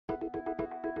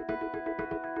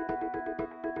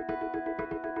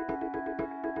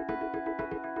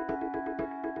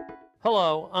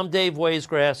Hello, I'm Dave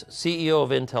Wajsgras, CEO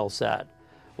of Intelsat.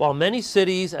 While many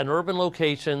cities and urban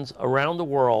locations around the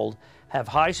world have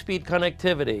high-speed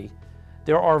connectivity,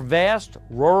 there are vast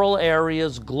rural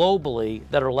areas globally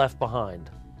that are left behind.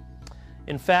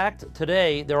 In fact,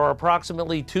 today there are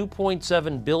approximately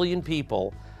 2.7 billion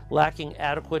people lacking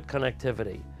adequate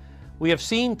connectivity. We have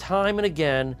seen time and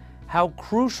again how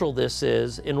crucial this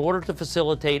is in order to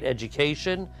facilitate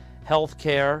education,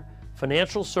 healthcare,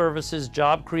 financial services,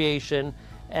 job creation,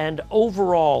 and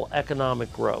overall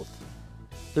economic growth.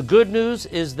 The good news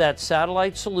is that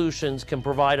satellite solutions can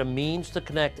provide a means to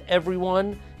connect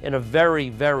everyone in a very,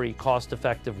 very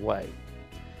cost-effective way.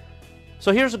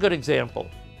 So here's a good example.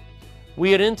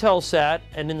 We at Intelsat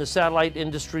and in the satellite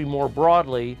industry more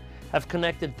broadly have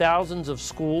connected thousands of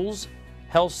schools,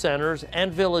 health centers,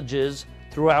 and villages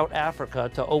throughout Africa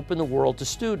to open the world to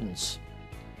students.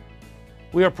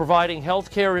 We are providing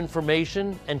healthcare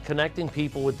information and connecting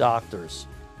people with doctors.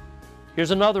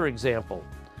 Here's another example.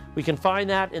 We can find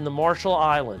that in the Marshall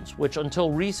Islands, which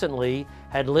until recently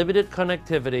had limited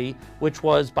connectivity, which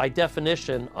was by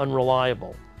definition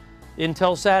unreliable.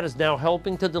 Intelsat is now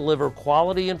helping to deliver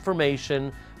quality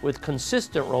information with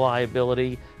consistent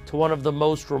reliability to one of the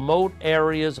most remote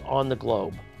areas on the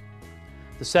globe.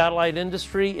 The satellite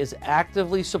industry is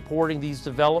actively supporting these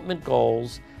development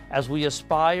goals as we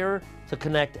aspire to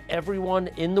connect everyone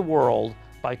in the world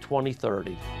by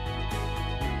 2030.